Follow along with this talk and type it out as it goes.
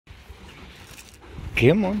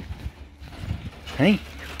Come on. Hey.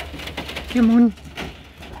 Come on.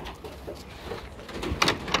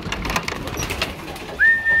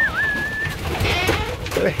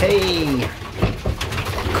 Oh, hey.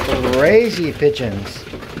 Crazy pigeons.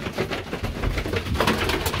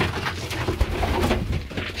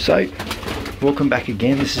 So, welcome back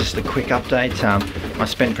again. This is the quick update. I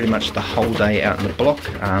spent pretty much the whole day out in the block.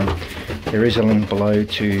 There is a link below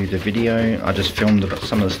to the video. I just filmed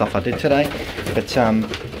some of the stuff I did today, but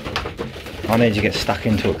I need to get stuck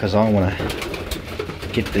into it because I want to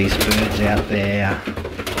get these birds out there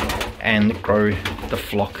and grow the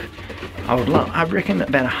flock. I reckon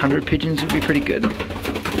about 100 pigeons would be pretty good.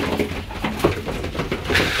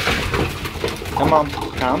 Come on,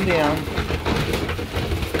 calm down.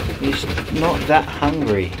 He's not that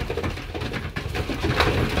hungry.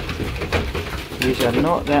 These are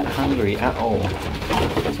not that hungry at all.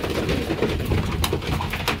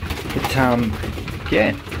 But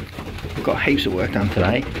yeah, we've got heaps of work done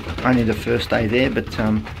today. Only the first day there, but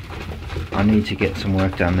I need to get some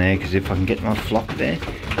work done there because if I can get my flock there,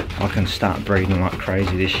 I can start breeding like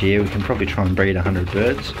crazy this year. We can probably try and breed 100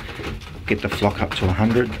 birds, get the flock up to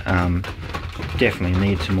 100. Definitely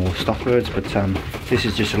need some more stock birds, but this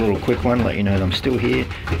is just a little quick one, let you know that I'm still here.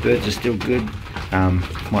 Birds are still good.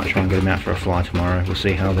 Might try and get them out for a fly tomorrow. We'll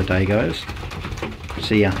see how the day goes.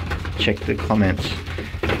 See ya. Check the comments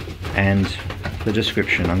and the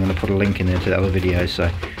description. I'm going to put a link in there to the other videos, so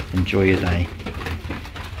enjoy your day.